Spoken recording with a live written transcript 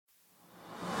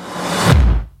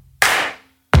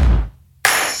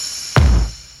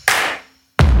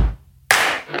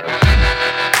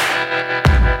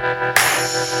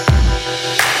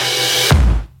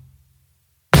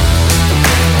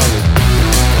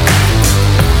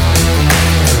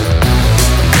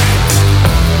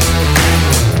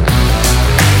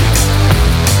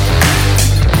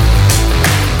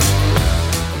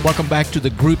back to the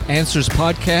Group Answers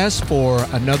podcast for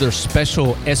another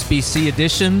special SBC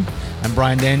edition. I'm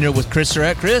Brian Daniel with Chris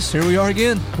Surratt. Chris, here we are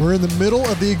again. We're in the middle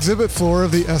of the exhibit floor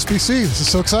of the SBC. This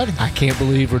is so exciting. I can't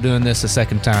believe we're doing this a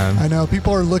second time. I know.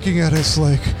 People are looking at us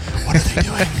like, what are they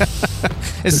doing?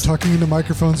 They're talking into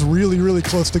microphones really, really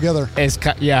close together.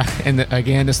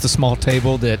 Again, it's the small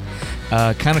table that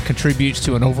kind of contributes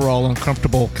to an overall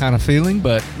uncomfortable kind of feeling,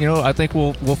 but, I think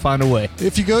we'll find a way.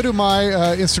 If you go to my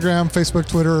Instagram, Facebook,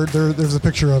 Twitter, there's a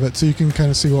picture of it, so you can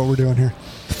kind of see what we're doing here.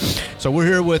 So we're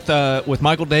here with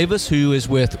Michael Davis, who is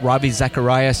with Ravi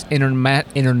Zacharias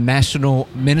International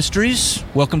Ministries.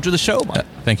 Welcome to the show, Mike.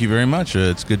 Thank you very much.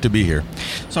 It's good to be here.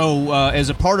 So as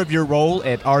a part of your role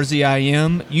at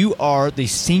RZIM, you are the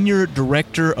Senior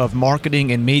Director of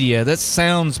Marketing and Media. That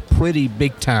sounds pretty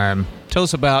big time. Tell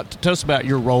us about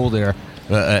your role there.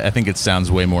 I think it sounds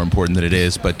way more important than it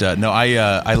is, but I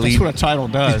lead. That's what a title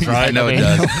does, right? I know it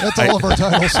does. That's all of our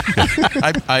titles.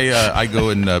 I go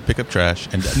and pick up trash,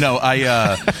 and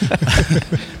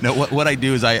what I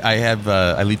do is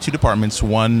I lead two departments.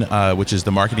 One, which is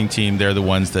the marketing team. They're the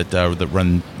ones that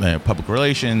run public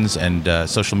relations and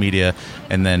social media,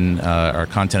 and then our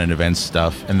content and events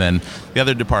stuff. And then the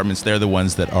other departments, they're the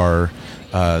ones that are.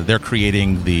 They're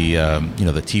creating the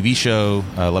the TV show,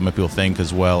 Let My People Think,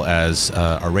 as well as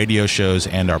our radio shows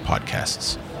and our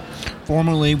podcasts.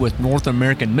 Formerly with North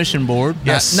American Mission Board.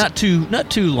 Yes. Not too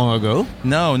long ago.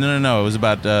 No. It was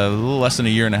about a little less than a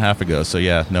year and a half ago. So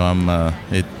I'm.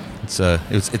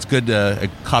 It's good. I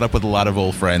caught up with a lot of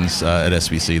old friends at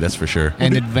SBC, that's for sure.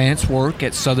 And advanced work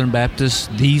at Southern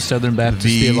Baptist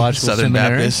Theological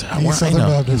Seminary.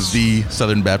 The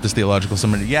Southern Baptist Theological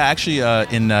Seminary. Yeah, actually,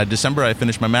 in December I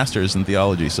finished my master's in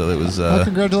theology, so it was.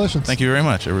 Congratulations! Thank you very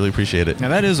much. I really appreciate it. Now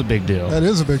that is a big deal. That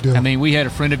is a big deal. I mean, we had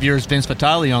a friend of yours, Vince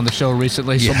Vitale, on the show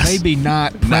recently, so maybe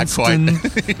not Princeton. Not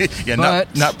quite. Yeah,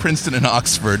 not Princeton and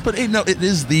Oxford, but it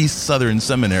is the Southern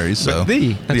Seminary. So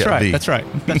That's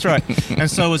right. And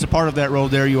so as a part of that role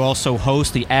there, you also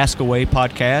host the Ask Away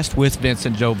podcast with Vince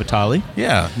and Joe Vitale.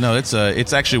 Yeah, no, it's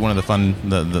actually one of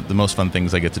the most fun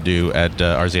things I get to do at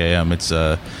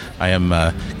RZIM. I am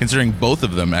considering both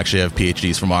of them actually have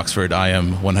PhDs from Oxford. I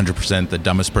am 100% the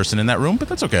dumbest person in that room, but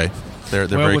that's okay. They're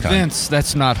very with kind. Vince,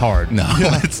 that's not hard. No,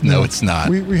 it's not.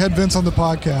 We had Vince on the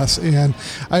podcast, and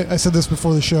I said this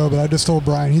before the show, but I just told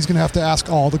Brian he's going to have to ask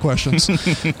all the questions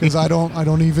because I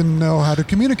don't even know how to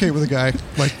communicate with a guy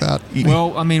like that.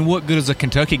 Well, I mean, what good is a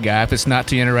Kentucky guy if it's not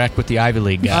to interact with the Ivy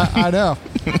League guy? I know.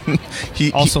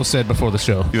 he said before the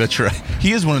show. That's right.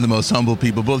 He is one of the most humble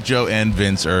people. Both Joe and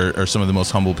Vince are some of the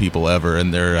most humble people ever,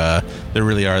 and they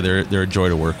really are. They're a joy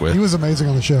to work with. He was amazing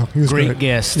on the show. He was great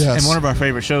guest, yes. And one of our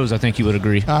favorite shows. I think you would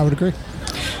agree. I would agree.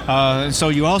 So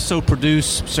you also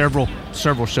produce several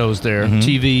shows there,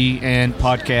 TV and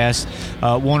podcasts,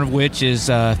 one of which is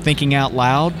Thinking Out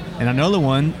Loud, and another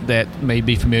one that may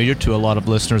be familiar to a lot of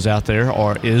listeners out there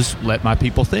is Let My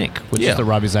People Think, which is the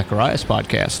Ravi Zacharias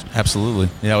podcast. Absolutely.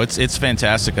 It's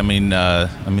fantastic. I mean,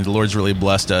 the Lord's really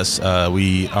blessed us.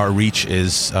 Our reach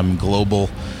is global.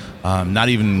 Not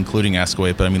even including Ask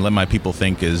Away, but Let My People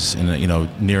Think is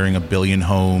nearing 1 billion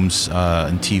homes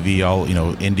and TV, all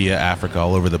India, Africa,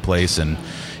 all over the place, and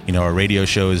our radio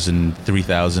show is in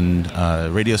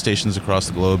 3,000 radio stations across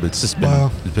the globe. It's just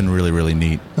been really, really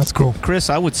neat. That's cool, Chris.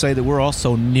 I would say that we're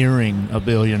also nearing 1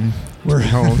 billion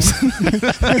homes.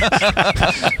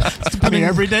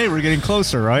 Every day we're getting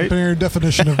closer, right? Depending on your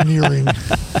definition of nearing.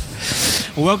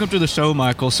 Well, welcome to the show,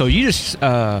 Michael. So you just,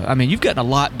 you've gotten a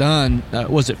lot done.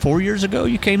 Was it 4 years ago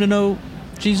you came to know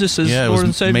Jesus as Lord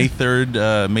and Savior? May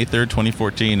 3rd,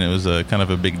 2014. It was kind of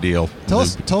a big deal. Tell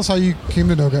us how you came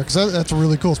to know God, because that's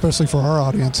really cool, especially for our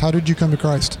audience. How did you come to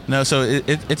Christ? No, so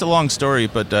it's a long story,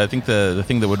 but I think the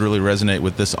thing that would really resonate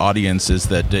with this audience is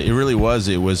that it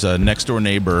was a next-door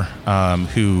neighbor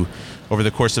who, over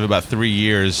the course of about 3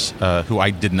 years, who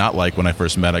I did not like when I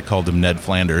first met. I called him Ned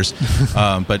Flanders.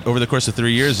 But over the course of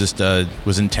 3 years, just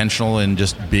was intentional in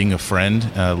just being a friend,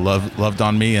 loved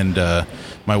on me. And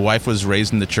my wife was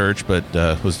raised in the church, but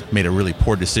made a really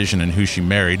poor decision in who she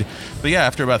married. But yeah,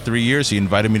 after about 3 years, he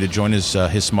invited me to join his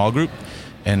small group.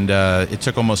 And it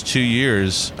took almost 2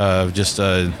 years of just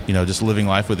living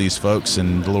life with these folks.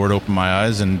 And the Lord opened my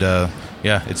eyes. And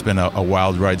it's been a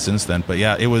wild ride since then. But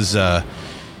yeah, it was...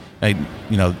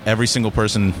 every single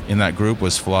person in that group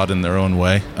was flawed in their own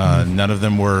way. None of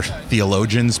them were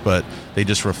theologians, but they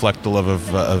just reflect the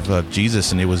love of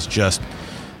Jesus, and it was just,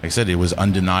 like I said, it was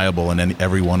undeniable in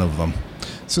every one of them.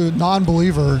 So a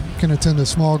non-believer can attend a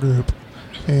small group,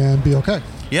 and be okay.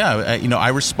 Yeah, I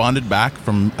responded back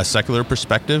from a secular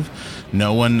perspective.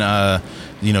 No one,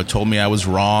 told me I was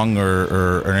wrong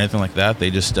or anything like that.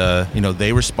 They just,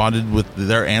 they responded with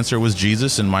their answer was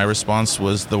Jesus, and my response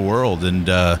was the world. And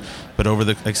but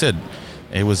like I said,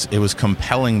 it was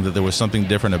compelling that there was something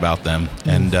different about them.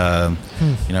 And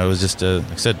it was just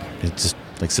like I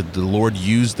said, the Lord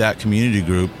used that community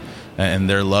group and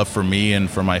their love for me and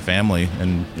for my family,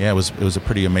 and it was a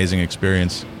pretty amazing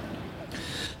experience.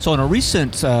 So in a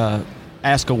recent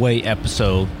Ask Away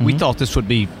episode, we thought this would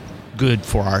be good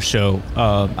for our show.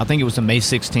 I think it was the May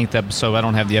 16th episode. I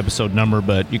don't have the episode number,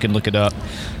 but you can look it up.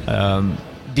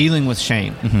 Dealing with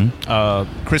shame.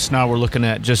 Chris and I were looking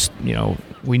at just,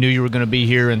 we knew you were going to be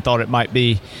here and thought it might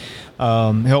be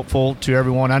helpful to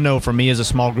everyone. I know for me as a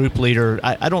small group leader,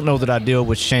 I don't know that I deal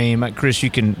with shame. Chris,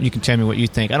 you can tell me what you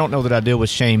think. I don't know that I deal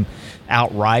with shame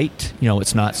outright.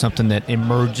 It's not something that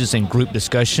emerges in group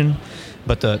discussion.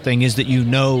 But the thing is that you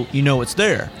know it's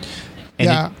there.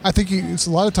 And I think it's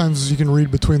a lot of times you can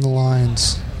read between the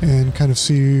lines and kind of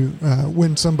see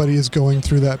when somebody is going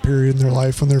through that period in their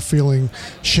life when they're feeling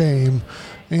shame.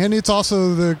 And it's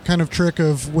also the kind of trick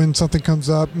of when something comes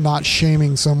up, not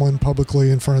shaming someone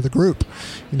publicly in front of the group.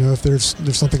 If there's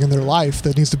something in their life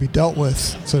that needs to be dealt with.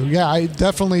 So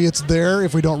it's there.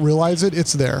 If we don't realize it,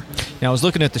 it's there. Now I was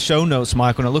looking at the show notes,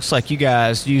 Michael, and it looks like you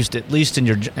guys used at least in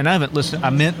your, and I haven't listened. I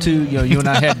meant to. You and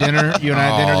I had dinner. You and I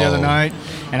had dinner the other night,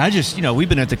 and I just we've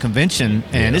been at the convention,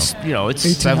 and it's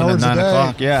 7 to 9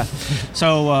 o'clock. Yeah.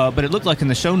 So, but it looked like in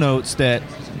the show notes that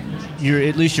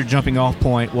your jumping off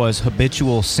point was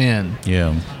habitual sin.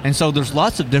 Yeah. And so there's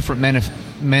lots of different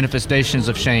manifestations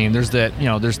of shame. There's that,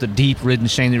 there's the deep-ridden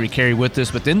shame that we carry with us,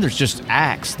 but then there's just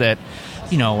acts that,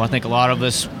 I think a lot of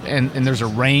us, and there's a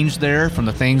range there from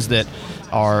the things that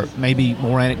are maybe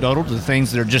more anecdotal to the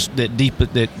things that are just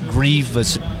that grieve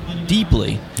us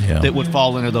deeply, that would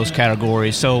fall into those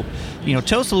categories. So,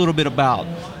 tell us a little bit about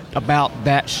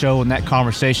that show and that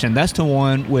conversation. That's the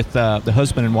one with the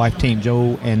husband and wife team,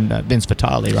 Joe and Vince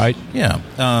Vitale, right? Yeah.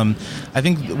 I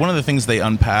think one of the things they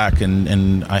unpack,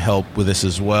 and I help with this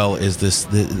as well, is this.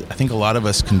 I think a lot of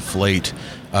us conflate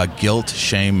guilt,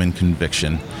 shame, and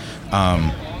conviction.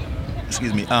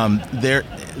 Excuse me.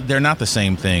 They're not the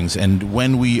same things. And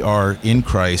when we are in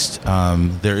Christ,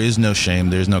 there is no shame,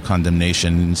 there is no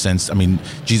condemnation. In a sense,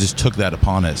 Jesus took that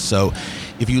upon us. So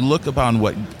if you look upon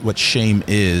what shame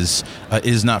is, it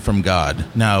is not from God.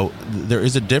 Now, there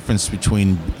is a difference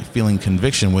between feeling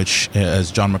conviction, which,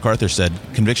 as John MacArthur said,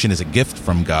 conviction is a gift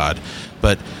from God.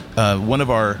 But one of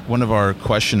our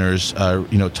questioners,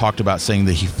 talked about saying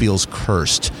that he feels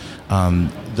cursed.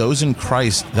 Those in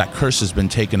Christ, that curse has been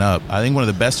taken up. I think one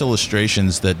of the best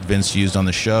illustrations that Vince used on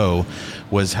the show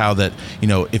was how that,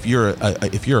 if you're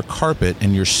a carpet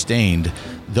and you're stained,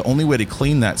 the only way to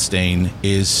clean that stain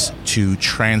is to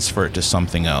transfer it to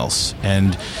something else.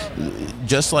 And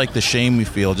just like the shame we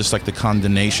feel, just like the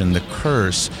condemnation, the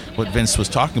curse, what Vince was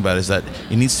talking about is that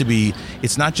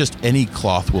it's not just any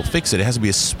cloth will fix it. It has to be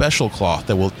a special cloth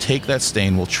that will take that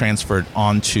stain, will transfer it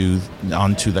onto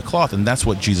the cloth. And that's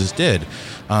what Jesus did.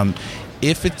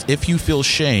 If you feel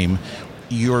shame,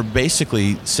 you're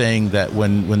basically saying that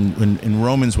when in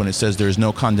Romans, when it says there is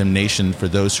no condemnation for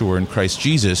those who are in Christ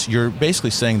Jesus, you're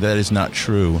basically saying that is not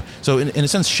true. So in a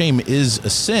sense, shame is a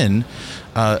sin,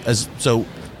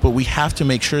 but we have to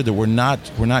make sure that we're not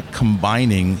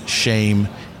combining shame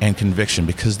and conviction,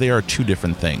 because they are two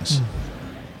different things.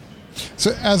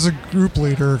 So as a group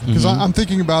leader, because I'm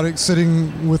thinking about it,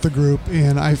 sitting with a group,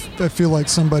 and I feel like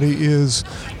somebody is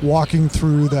walking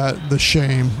through the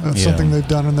shame of something they've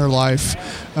done in their life,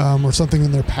 or something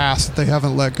in their past that they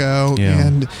haven't let go,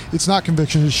 and it's not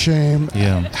conviction, it's shame.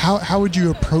 How would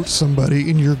you approach somebody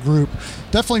in your group?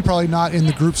 Definitely probably not in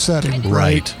the group setting.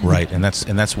 Right. And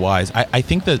that's wise. I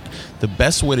think that the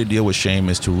best way to deal with shame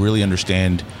is to really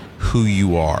understand who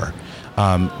you are.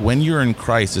 When you're in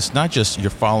Christ, it's not just you're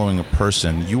following a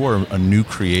person. You are a new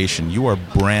creation. You are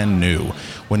brand new.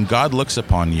 When God looks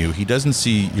upon you, he doesn't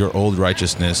see your old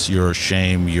righteousness, your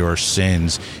shame, your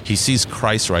sins. He sees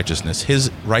Christ's righteousness.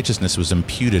 His righteousness was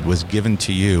imputed, was given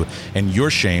to you, and your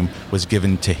shame was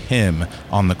given to him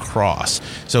on the cross.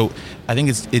 So I think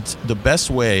it's the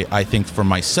best way, I think, for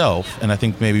myself, and I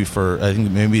think maybe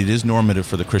it is normative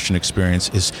for the Christian experience,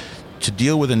 is to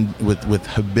deal with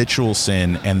habitual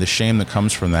sin and the shame that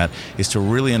comes from that, is to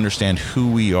really understand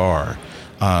who we are.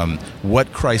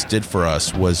 What Christ did for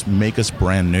us was make us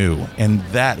brand new, and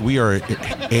that we are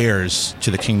heirs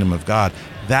to the kingdom of God.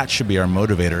 That should be our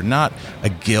motivator, not a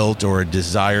guilt or a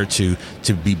desire to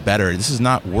be better. This is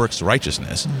not works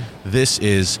righteousness. This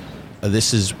is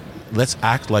let's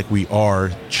act like we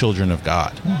are children of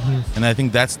God. And I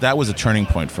think that was a turning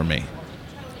point for me.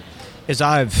 As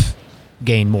I've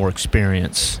gained more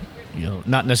experience,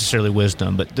 not necessarily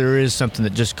wisdom, but there is something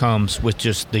that just comes with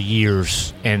just the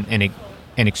years and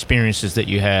experiences that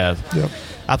you have. Yep.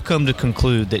 I've come to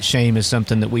conclude that shame is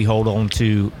something that we hold on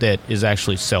to that is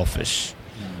actually selfish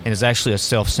and is actually a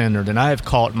self-centered. And I have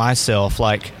caught myself,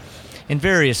 like, in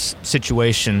various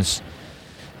situations,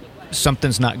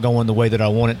 something's not going the way that I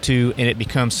want it to, and it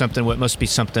becomes something, well, it must be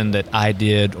something that I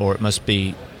did, or it must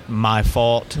be my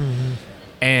fault.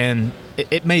 And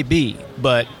it may be,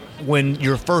 but when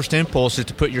your first impulse is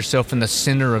to put yourself in the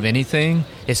center of anything,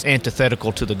 it's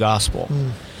antithetical to the gospel.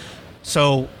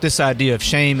 So this idea of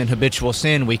shame and habitual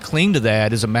sin, we cling to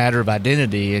that as a matter of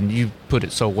identity, and you put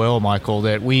it so well, Michael,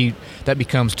 that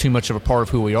becomes too much of a part of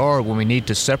who we are when we need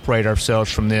to separate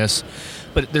ourselves from this.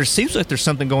 But there seems like there's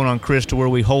something going on, Chris, to where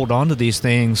we hold on to these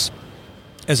things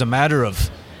as a matter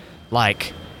of,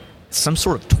 like, some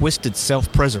sort of twisted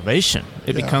self-preservation.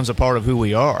 It becomes a part of who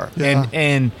we are. Yeah.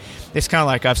 And it's kind of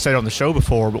like I've said on the show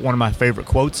before, but one of my favorite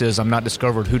quotes is, I'm not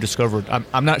sure who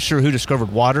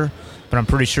discovered water, but I'm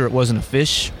pretty sure it wasn't a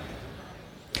fish.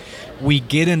 We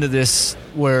get into this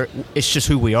where it's just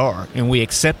who we are, and we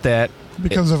accept that. It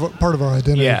becomes a part of our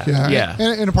identity. Yeah.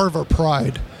 And a part of our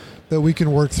pride that we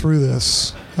can work through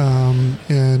this.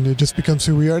 And it just becomes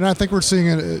who we are. And I think we're seeing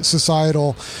it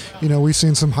societal. We've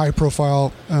seen some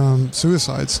high-profile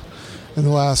suicides in the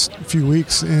last few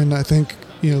weeks, and I think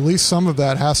at least some of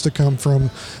that has to come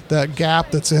from that gap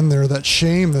that's in there, that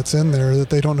shame that's in there that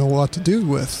they don't know what to do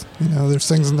with. There's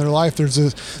things in their life.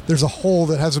 There's a hole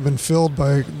that hasn't been filled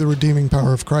by the redeeming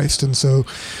power of Christ, and so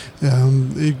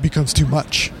it becomes too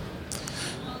much.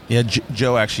 Yeah,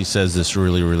 Joe actually says this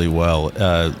really, really well.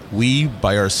 We,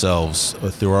 by ourselves,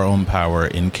 through our own power, are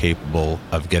incapable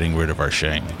of getting rid of our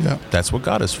shame. Yeah. That's what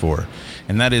God is for.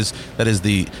 And that is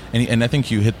and I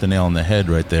think you hit the nail on the head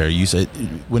right there. You said,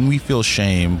 when we feel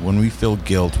shame, when we feel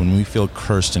guilt, when we feel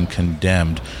cursed and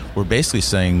condemned, we're basically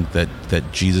saying that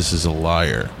Jesus is a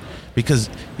liar. Because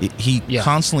he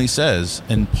constantly says,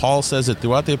 and Paul says it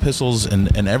throughout the epistles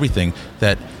and everything,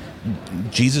 that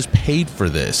Jesus paid for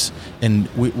this. And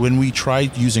when we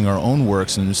try using our own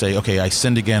works and say, okay, I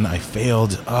sinned again, I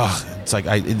failed, it's like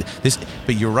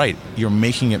but you're right, you're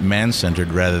making it man-centered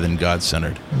rather than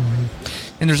God-centered.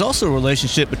 And there's also a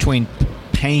relationship between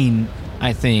pain,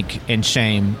 I think, and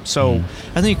shame. So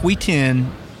I think we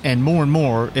tend, and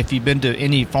more, if you've been to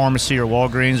any pharmacy or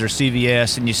Walgreens or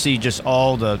CVS and you see just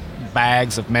all the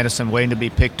bags of medicine waiting to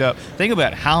be picked up, think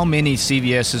about how many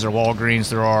CVS's or Walgreens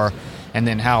there are, and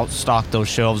then how stocked those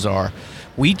shelves are.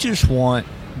 We just want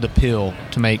the pill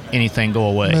to make anything go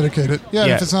away. Medicate it. Yeah,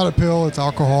 if it's not a pill, it's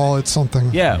alcohol, it's something.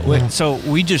 Yeah.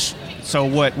 So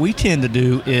what we tend to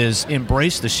do is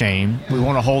embrace the shame. We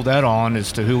want to hold that on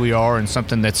as to who we are and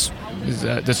something that's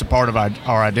a part of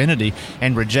our identity,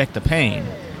 and reject the pain.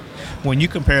 When you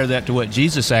compare that to what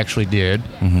Jesus actually did,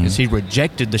 is he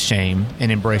rejected the shame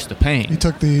and embraced the pain. He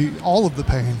took all of the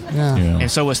pain. Yeah. And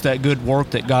so it's that good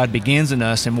work that God begins in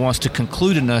us and wants to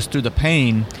conclude in us through the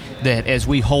pain, that as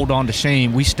we hold on to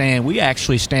shame, we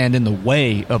actually stand in the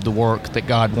way of the work that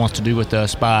God wants to do with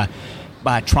us by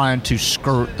trying to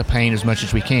skirt the pain as much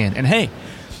as we can. And hey,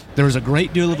 there's a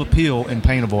great deal of appeal in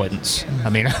pain avoidance.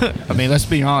 I mean, let's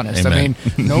be honest. Amen.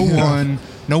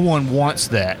 No one wants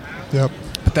that. Yep.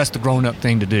 But that's the grown-up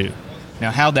thing to do.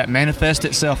 Now, how that manifests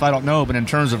itself, I don't know. But in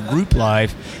terms of group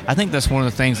life, I think that's one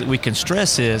of the things that we can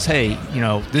stress is, hey,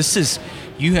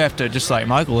 you have to, just like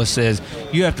Michael says,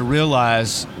 you have to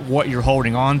realize what you're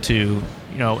holding on to,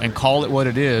 and call it what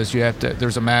it is. You have to.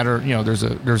 There's a matter.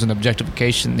 There's an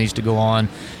objectification that needs to go on,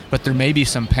 but there may be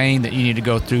some pain that you need to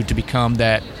go through to become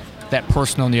that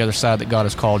person on the other side that God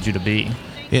has called you to be.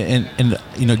 Yeah,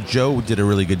 and Joe did a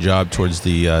really good job towards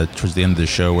the end of the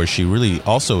show, where she really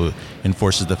also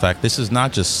enforces the fact this is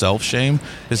not just self-shame,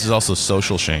 this is also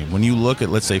social shame. When you look at,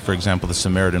 let's say, for example, the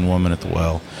Samaritan woman at the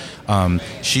well,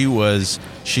 she was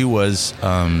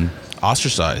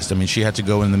ostracized. I mean, she had to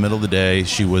go in the middle of the day.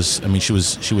 She was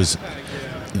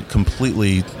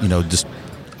completely, just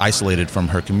isolated from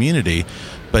her community.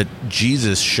 But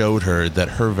Jesus showed her that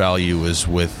her value was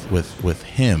with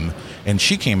him. And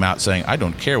she came out saying, I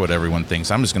don't care what everyone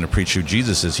thinks. I'm just going to preach who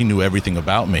Jesus is. He knew everything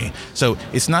about me. So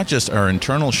it's not just our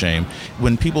internal shame.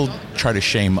 When people try to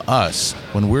shame us,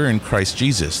 when we're in Christ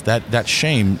Jesus, that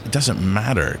shame doesn't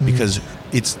matter, because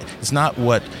it's not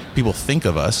what people think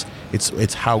of us.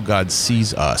 It's how God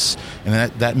sees us.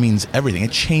 And that means everything.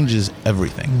 It changes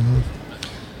everything.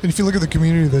 And if you look at the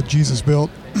community that Jesus built,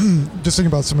 just think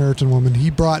about Samaritan woman. He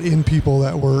brought in people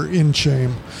that were in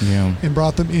shame, and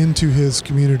brought them into his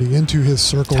community, into his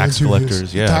circle, tax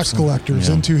collectors,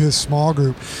 into his small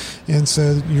group, and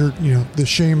said, the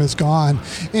shame is gone.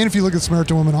 And if you look at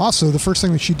Samaritan woman, also the first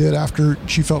thing that she did after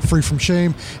she felt free from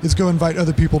shame is go invite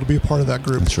other people to be a part of that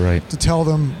group. That's right. To tell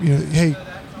them, hey,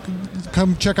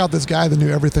 come check out this guy that knew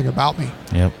everything about me.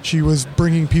 Yep. She was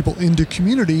bringing people into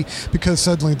community because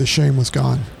suddenly the shame was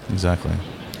gone. Exactly.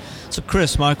 So,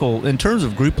 Chris, Michael, in terms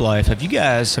of group life, have you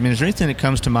guys, is there anything that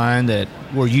comes to mind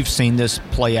where you've seen this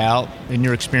play out in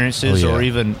your experiences, or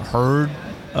even heard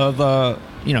of,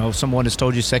 someone has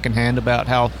told you secondhand about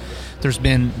how there's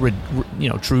been,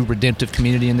 true redemptive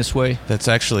community in this way? That's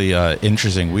actually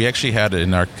interesting. We actually had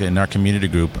in our community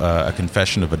group a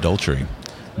confession of adultery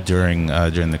during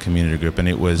the community group, and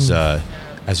it was,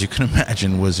 as you can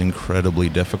imagine, was incredibly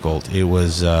difficult. It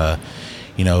was, and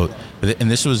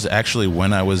this was actually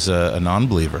when I was a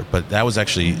non-believer, but that was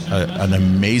actually an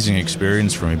amazing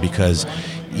experience for me because,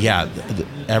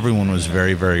 everyone was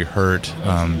very, very hurt.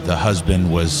 The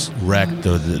husband was wrecked.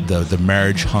 The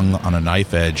marriage hung on a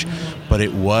knife edge, but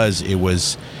it was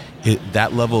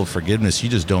that level of forgiveness you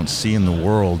just don't see in the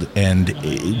world,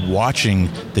 and watching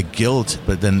the guilt,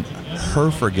 but then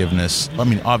her forgiveness.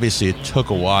 Obviously it took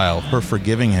a while. Her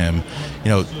forgiving him,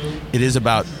 it is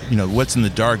about what's in the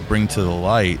dark bring to the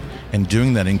light, and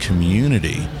doing that in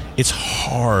community. It's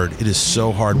hard. It is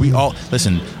so hard. We all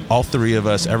all three of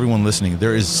us, everyone listening,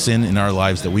 there is sin in our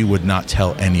lives that we would not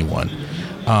tell anyone.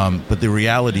 But the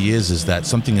reality is that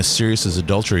something as serious as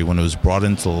adultery, when it was brought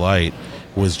into the light,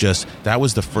 that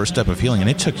was the first step of healing, and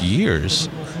it took years.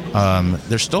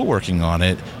 They're still working on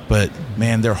it, but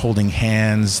man, they're holding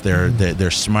hands,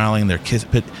 they're smiling, they're kissing.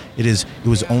 But it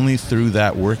was only through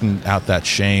that, working out that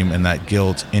shame and that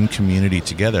guilt in community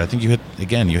together. I think you hit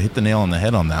the nail on the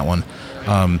head on that one.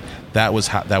 That was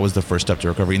the first step to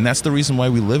recovery, and that's the reason why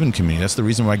we live in community. That's the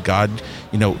reason why God,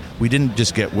 we didn't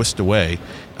just get whisked away,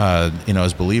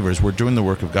 as believers. We're doing the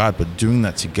work of God, but doing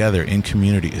that together in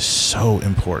community is so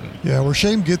important. Yeah, where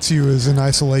shame gets you is in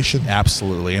isolation.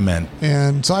 Absolutely, amen.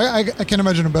 And so I can't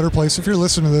imagine a better place. If you're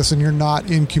listening to this and you're not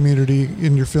in community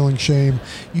and you're feeling shame,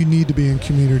 you need to be in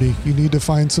community. You need to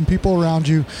find some people around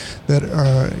you that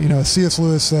are, C.S.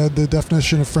 Lewis said the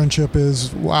definition of friendship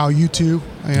is, wow, you too.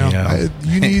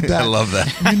 You need that. I love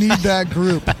that. You need that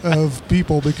group of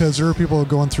people, because there are people who are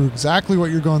going through exactly what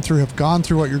you're going through, have gone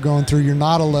through what you're going through. You're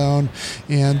not alone,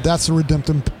 and that's the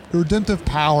redemptive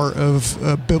power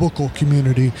of biblical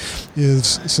community,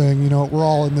 is saying, we're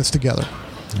all in this together.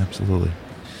 Absolutely.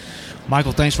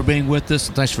 Michael, thanks for being with us,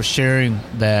 and thanks for sharing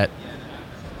that.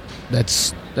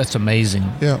 That's amazing.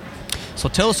 Yeah. So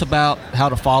tell us about how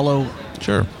to follow.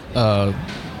 Sure.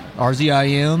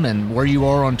 RZIM, and where you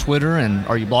are on Twitter, and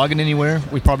are you blogging anywhere?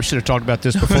 We probably should have talked about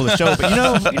this before the show, but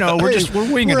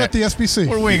we're winging it. We're at the SBC.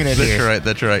 We're winging it.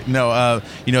 That's right. No,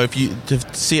 if you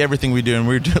to see everything we do, and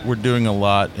we're doing a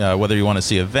lot. Whether you want to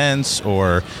see events,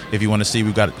 or if you want to see,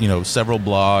 we've got several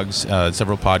blogs,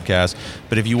 several podcasts.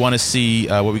 But if you want to see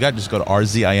what we got, just go to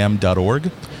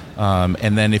rzim.org.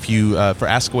 And then if you, for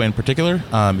Ask Away in particular,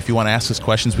 if you want to ask us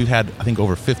questions, we've had, I think,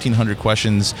 over 1,500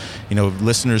 questions,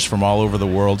 listeners from all over the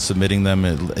world submitting them,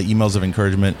 emails of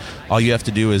encouragement. All you have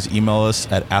to do is email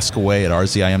us at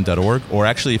askaway@rzim.org, or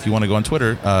actually, if you want to go on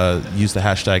Twitter, use the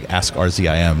hashtag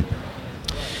AskRZIM.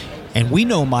 And we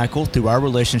know Michael through our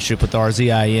relationship with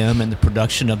RZIM and the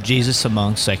production of Jesus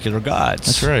Among Secular Gods.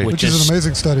 That's right. Which is an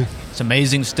amazing study. It's an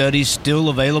amazing study, still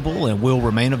available and will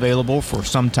remain available for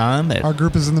some time. Our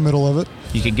group is in the middle of it.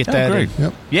 You can get that. Great.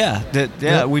 Yep.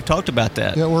 Yeah, we've talked about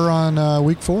that. Yeah, we're on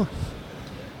week 4.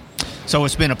 So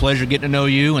it's been a pleasure getting to know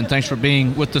you, and thanks for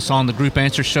being with us on the Group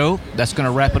Answer Show. That's going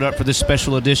to wrap it up for this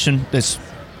special edition.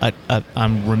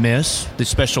 I'm remiss. The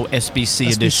special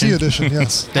SBC edition. SBC edition,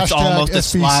 yes. That's almost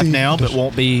SBC live now, edition.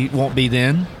 but won't be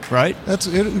then, right? That's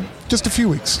it. Just a few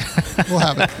weeks. We'll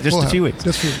have it. Just a few weeks.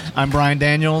 Just a few weeks. I'm Brian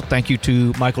Daniel. Thank you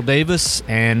to Michael Davis,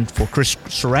 and for Chris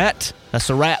Surratt. That's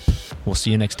a wrap. We'll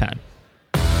see you next time.